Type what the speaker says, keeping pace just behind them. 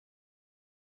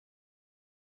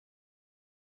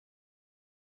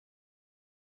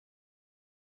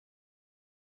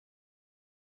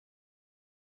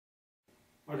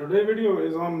Today's video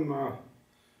is on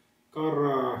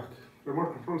car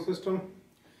remote control system.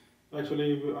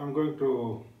 Actually, I'm going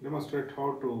to demonstrate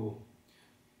how to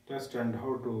test and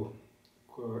how to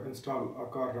install a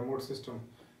car remote system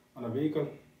on a vehicle.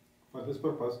 For this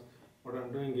purpose, what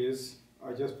I'm doing is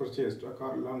I just purchased a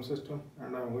car alarm system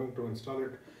and I'm going to install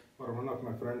it for one of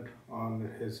my friend on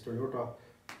his Toyota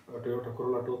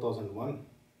Corolla 2001.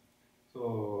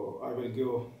 So I will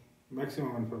give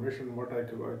maximum information what I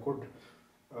could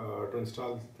to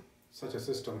install such a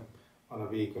system on a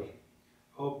vehicle.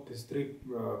 Hope this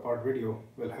three-part video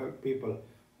will help people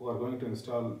who are going to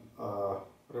install a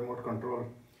remote control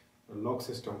lock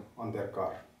system on their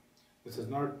car. This is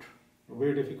not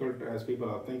very difficult as people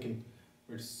are thinking.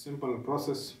 It's simple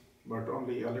process, but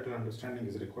only a little understanding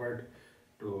is required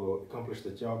to accomplish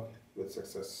the job with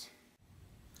success.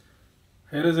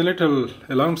 Here is a little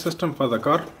alarm system for the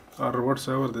car or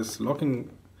whatsoever, this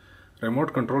locking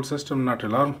remote control system, not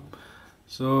alarm.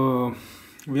 So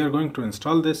we are going to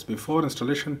install this. Before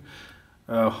installation,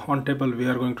 on table we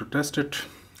are going to test it.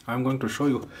 I'm going to show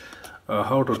you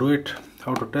how to do it,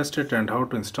 how to test it and how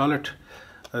to install it.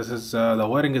 This is the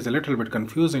wiring is a little bit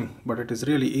confusing, but it is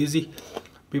really easy.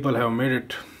 People have made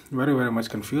it very much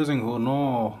confusing who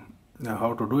know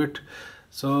how to do it.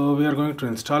 So we are going to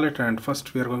install it, and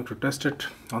first we are going to test it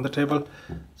on the table.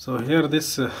 So here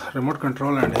this remote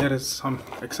control, and here is some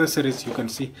accessories. You can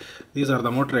see these are the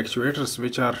motor actuators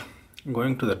which are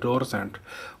going to the doors and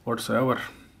whatsoever,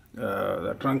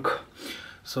 the trunk.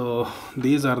 So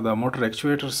these are the motor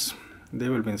actuators. They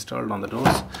will be installed on the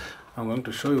doors. I'm going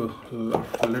to show you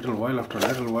a little while after a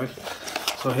little while.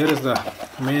 So here is the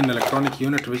main electronic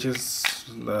unit, which is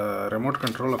the remote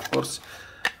control, of course,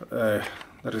 the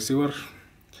receiver.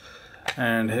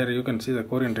 And here you can see the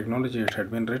Korean technology. It had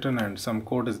been written and some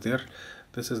code is there.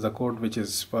 This is the code which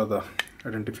is for the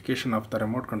identification of the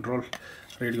remote control,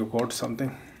 radio code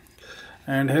something.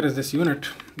 And here is this unit,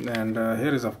 and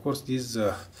here is of course these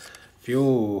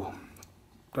few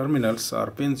terminals or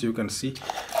pins you can see,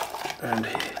 and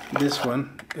this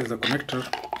one is the connector,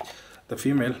 the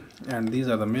female, and these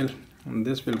are the male, and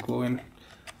this will go in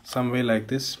some way like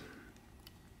this,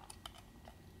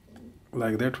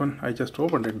 like that one. I just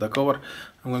opened it, the cover.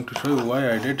 I'm going to show you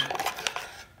why I did.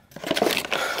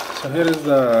 So here is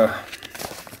the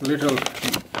little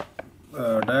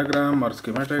diagram or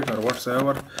schematic or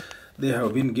whatsoever they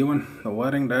have been given, the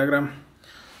wiring diagram.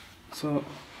 So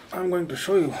I'm going to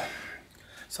show you.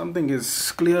 Something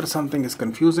is clear, something is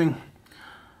confusing,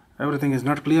 everything is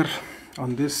not clear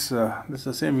on this. This is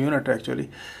the same unit actually.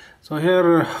 So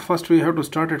here first we have to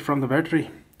start it from the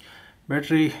battery.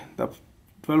 The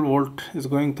 12 volt is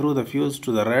going through the fuse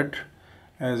to the red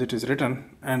as it is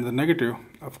written, and the negative,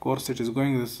 of course, it is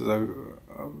going, this is a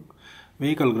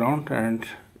vehicle ground, and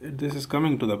this is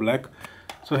coming to the black.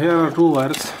 So here are two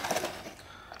wires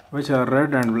which are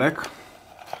red and black,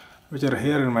 which are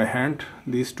here in my hand,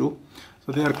 these two.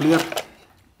 So they are clear.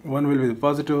 One will be the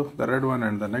positive, the red one,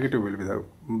 and the negative will be the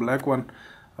black one,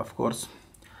 of course.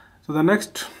 So the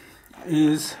next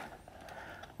is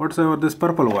whatsoever this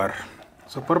purple wire.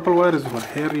 So purple wire is over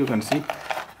here, you can see,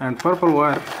 and purple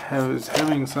wire is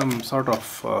having some sort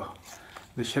of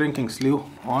the shrinking sleeve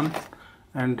on,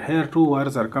 and here two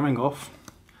wires are coming off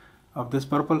of this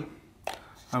purple.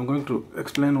 I'm going to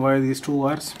explain why these two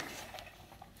wires,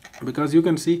 because you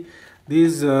can see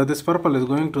these this purple is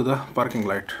going to the parking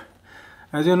light.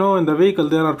 As you know, in the vehicle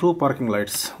there are two parking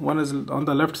lights. One is on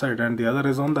the left side and the other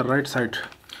is on the right side.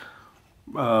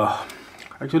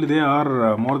 Actually they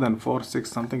are more than 4,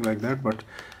 6, something like that, but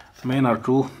main are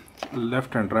two,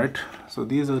 left and right. So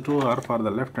these two are for the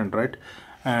left and right,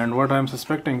 and what I'm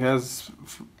suspecting is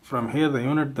from here the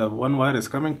unit, the one wire is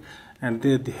coming, and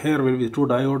here will be two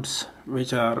diodes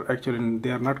which are actually,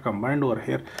 they are not combined over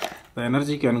here. The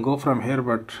energy can go from here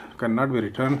but cannot be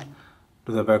returned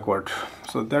to the backward.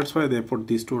 So that's why they put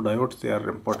these two diodes, they are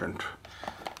important.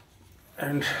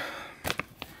 And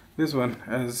this one,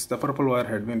 as the purple wire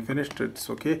had been finished, it's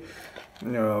okay.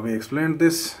 We explained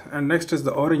this. And next is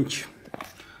the orange.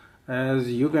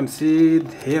 As you can see,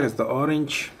 here is the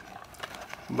orange,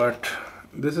 but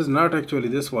this is not actually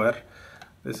this wire.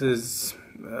 This is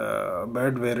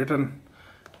bad way written.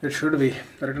 It should be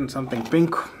written something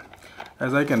pink.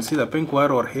 As I can see the pink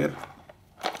wire over here,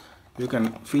 you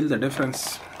can feel the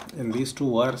difference in these two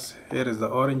wires. Here is the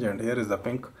orange and here is the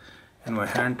pink in my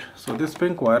hand. So this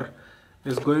pink wire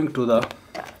is going to the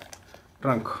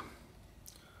trunk.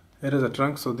 Here is a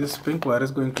trunk, so this pink wire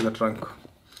is going to the trunk.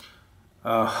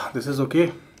 This is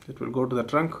okay, it will go to the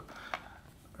trunk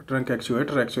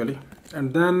actuator actually.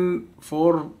 And then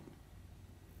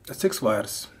 6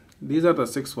 wires These are the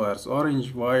 6 wires: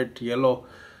 orange, white, yellow,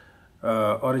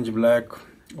 orange, black,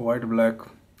 white, black,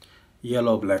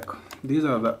 yellow, black. These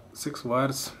are the 6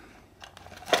 wires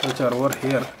which are over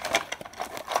here.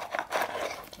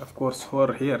 Of course,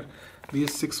 over here,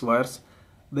 these 6 wires,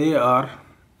 they are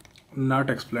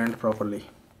not explained properly.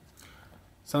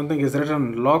 Something is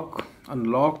written lock,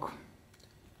 unlock,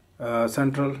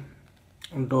 central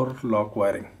door lock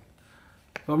wiring.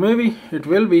 So maybe it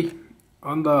will be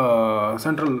on the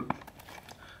central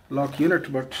lock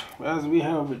unit, but as we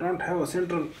don't have a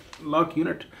central lock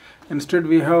unit. Instead,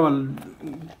 we have a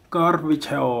car which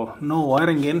have no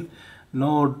wiring in,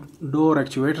 no door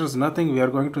actuators, nothing. We are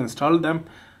going to install them.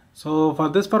 So for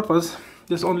this purpose,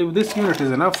 only this unit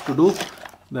is enough to do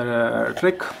the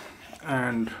trick.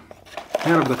 And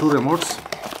here are the 2 remotes.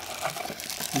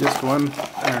 Just one,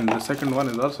 and the second one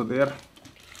is also there,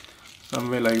 some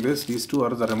way like this. These 2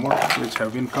 are the remote which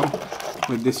have been come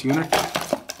with this unit.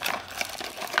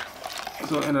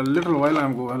 So in a little while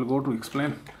I'll go to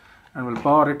explain, and we'll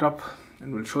power it up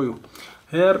and we'll show you.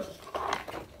 Here,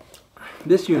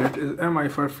 this unit is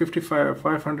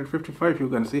MI555. You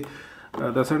can see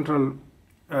the central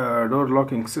door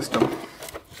locking system.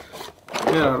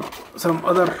 Here are some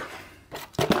other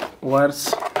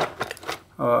wires,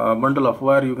 bundle of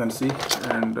wire you can see,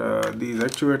 and these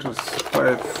actuators,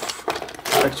 5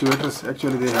 actuators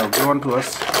actually they have given to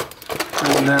us,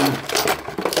 and then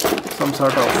some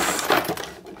sort of,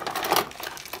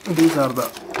 these are the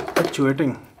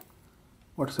actuating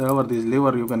whatsoever, these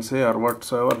lever you can say, or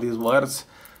whatsoever these wires,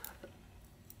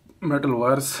 metal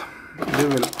wires, they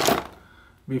will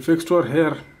be fixed over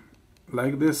here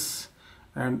like this,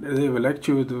 and they will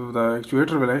actuate, the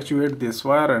actuator will actuate this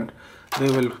wire, and they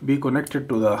will be connected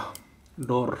to the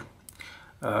door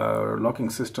locking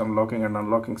system, locking and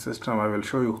unlocking system. I will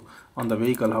show you on the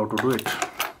vehicle how to do it.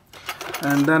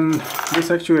 And then this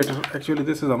actuator, actually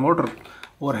this is a motor.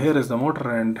 Over here is the motor,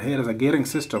 and here is a gearing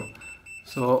system.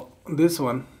 So this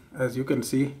one, as you can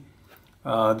see,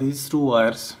 these 2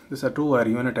 wires, this is a 2-wire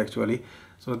unit actually.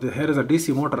 So here is a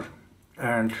DC motor,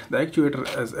 and the actuator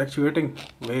is actuating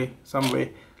some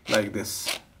way like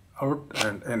this, out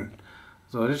and in.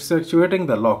 So it's actuating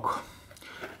the lock.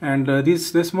 And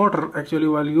this motor actually,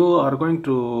 while you are going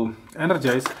to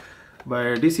energize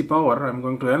by DC power, I'm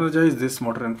going to energize this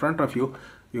motor in front of you.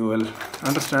 You will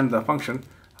understand the function,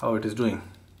 how it is doing.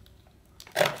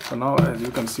 So now, as you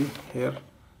can see here,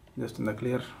 just in the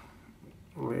clear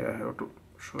way, I have to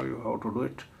show you how to do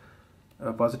it,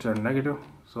 positive and negative.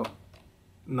 So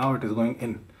now it is going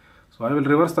in. So I will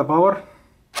reverse the power.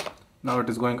 Now it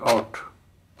is going out.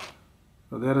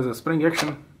 So there is a spring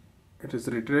action. It is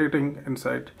retreating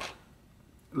inside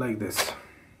like this.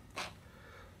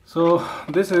 So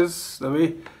this is the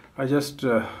way I just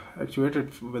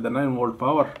actuated with the 9-volt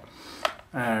power,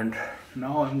 and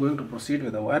now I'm going to proceed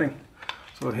with the wiring.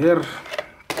 So here,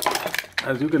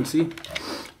 as you can see,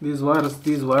 these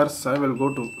wires, I will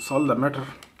go to solve the matter,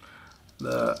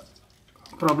 the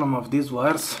problem of these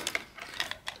wires.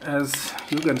 As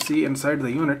you can see inside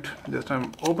the unit, just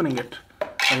I'm opening it.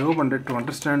 I opened it to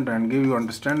understand and give you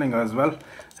understanding as well.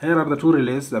 Here are the 2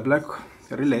 relays, the black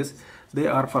relays, they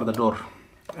are for the door,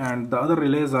 and the other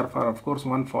relays are for, of course,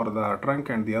 one for the trunk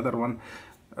and the other one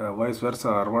vice versa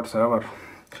or whatsoever,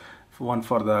 one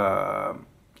for the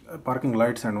parking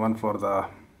lights and one for the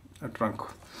trunk.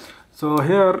 So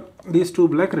here, these 2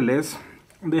 black relays,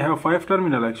 they have 5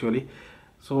 terminal actually.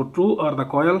 So 2 are the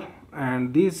coil,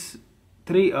 and these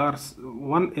 3 are,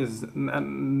 one is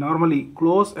normally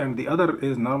closed and the other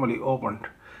is normally opened.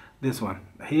 This one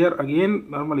here again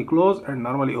normally closed and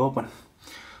normally open.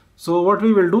 So what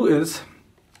we will do is,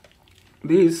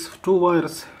 these 2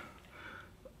 wires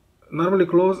normally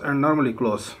close and normally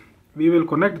close, we will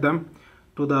connect them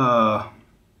to the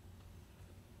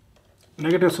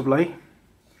negative supply.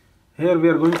 Here we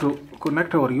are going to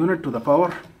connect our unit to the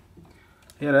power.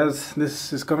 Here, as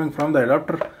this is coming from the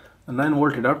adapter, the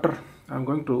 9-volt adapter, I'm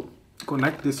going to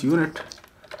connect this unit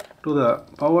to the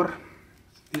power.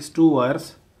 These 2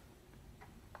 wires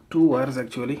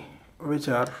actually, which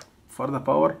are for the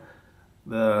power,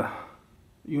 the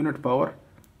unit power,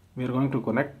 we are going to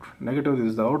connect. Negative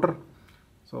is the outer,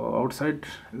 so outside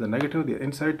is the negative, the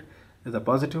inside is the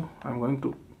positive. I'm going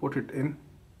to put it in.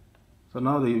 So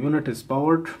now the unit is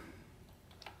powered,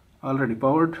 already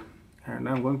powered, and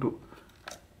I'm going to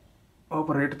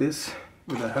operate this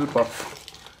with the help of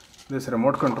this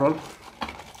remote control.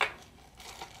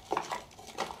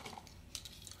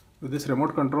 With this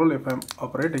remote control, if I'm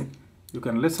operating, you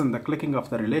can listen the clicking of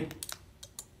the relay,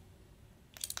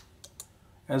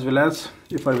 as well as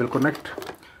if I will connect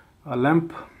a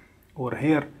lamp over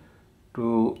here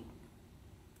to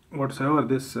whatsoever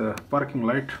this parking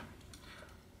light.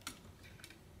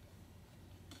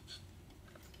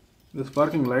 This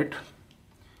parking light,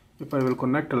 if I will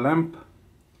connect a lamp,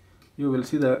 you will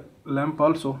see the lamp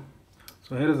also.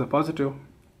 So here is the positive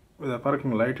with the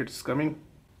parking light, it's coming.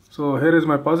 So here is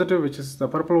my positive, which is the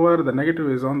purple wire. The negative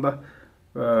is on the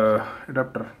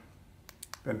adapter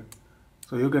pin.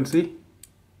 So you can see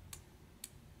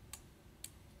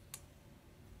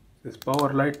this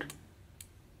power light.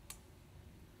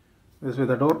 This with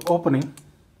the door opening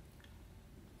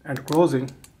and closing,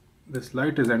 this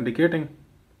light is indicating.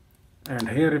 And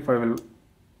here if I will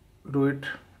do it,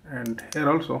 and here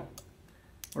also,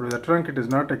 but with the trunk it is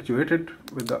not actuated.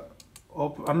 With the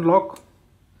unlock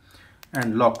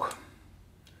and lock,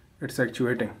 it's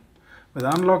actuating. With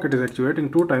the unlock it is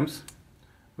actuating 2 times.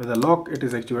 With the lock it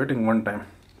is actuating 1 time.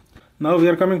 Now we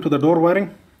are coming to the door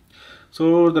wiring.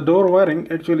 So the door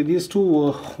wiring, actually these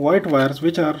 2 white wires,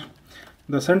 which are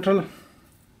the central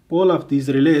pole of these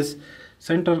relays.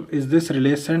 Center is this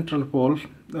relay, central pole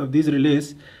of these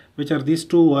relays, which are these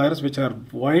 2 wires which are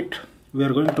white. We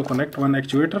are going to connect one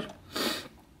actuator.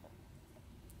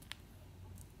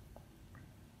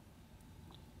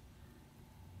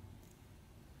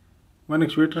 One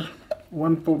actuator,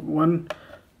 one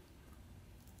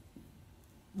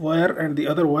wire, and the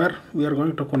other wire we are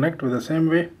going to connect with the same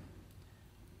way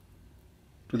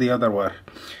to the other wire.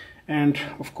 And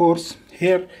of course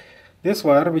here this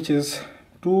wire, which is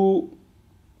 2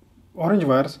 orange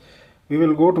wires, we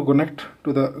will go to connect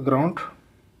to the ground,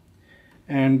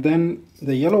 and then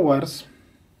the yellow wires,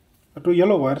 the 2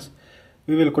 yellow wires,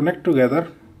 we will connect together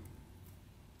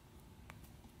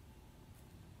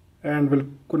and will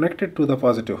connect it to the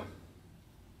positive.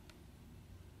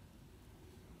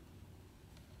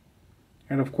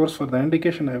 And of course for the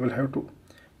indication I will have to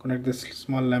connect this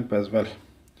small lamp as well.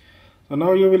 So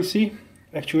now you will see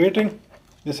actuating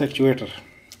this actuator.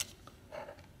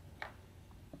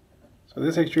 So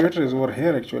this actuator is over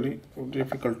here, actually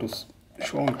difficult to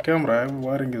show on camera.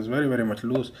 Wiring is very much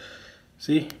loose.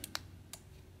 See?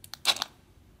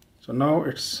 So now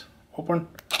it's open,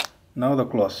 now the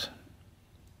close.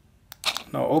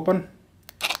 Now open,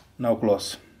 now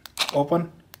close.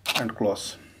 Open and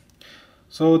close.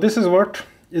 So this is what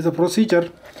is the procedure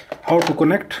how to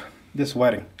connect this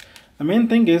wiring. The main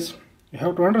thing is you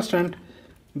have to understand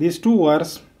these 2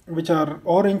 wires which are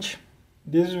orange.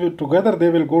 These will together, they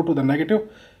will go to the negative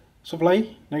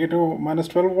supply, negative minus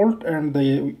 12 volt, and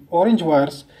the orange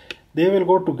wires, they will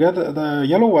go together, the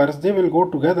yellow wires, they will go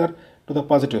together to the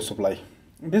positive supply.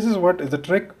 This is what is the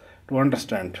trick to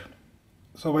understand.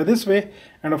 So by this way,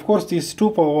 and of course these 2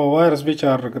 power wires which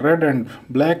are red and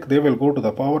black, they will go to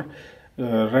the power,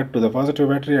 red to the positive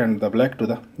battery and the black to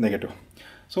the negative.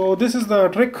 So this is the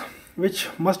trick which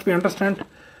must be understood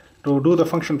to do the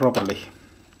function properly.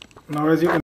 Now as you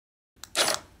can,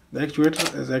 the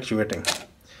actuator is actuating.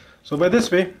 So by this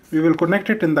way we will connect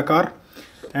it in the car,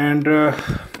 and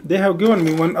they have given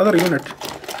me one other unit,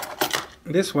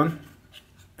 this one,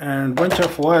 and bunch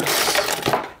of wires,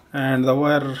 and the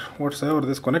wire whatsoever,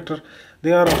 this connector,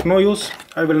 they are of no use.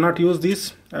 I will not use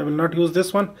these. I will not use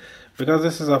this one because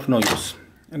this is of no use.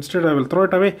 Instead I will throw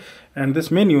it away, and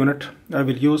this main unit I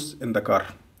will use in the car.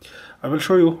 I will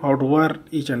show you how to wire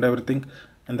each and everything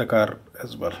in the car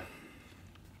as well.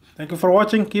 Thank you for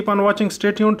watching. Keep on watching.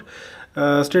 Stay tuned.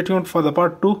 Stay tuned for the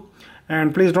part 2.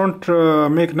 And please don't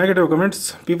make negative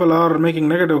comments. People are making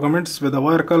negative comments with the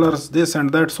wire colors, this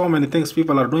and that. So many things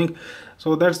people are doing.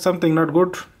 So that's something not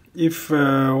good. If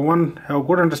one have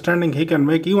good understanding, he can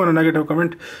make even a negative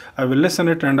comment. I will listen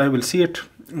it and I will see it.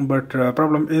 But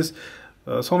problem is,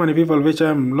 so many people which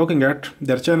I am looking at,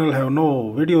 their channel have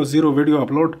no video, 0 video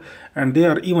upload, and they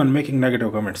are even making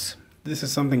negative comments. This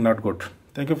is something not good.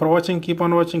 Thank you for watching. Keep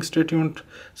on watching. Stay tuned.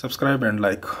 Subscribe and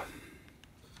like.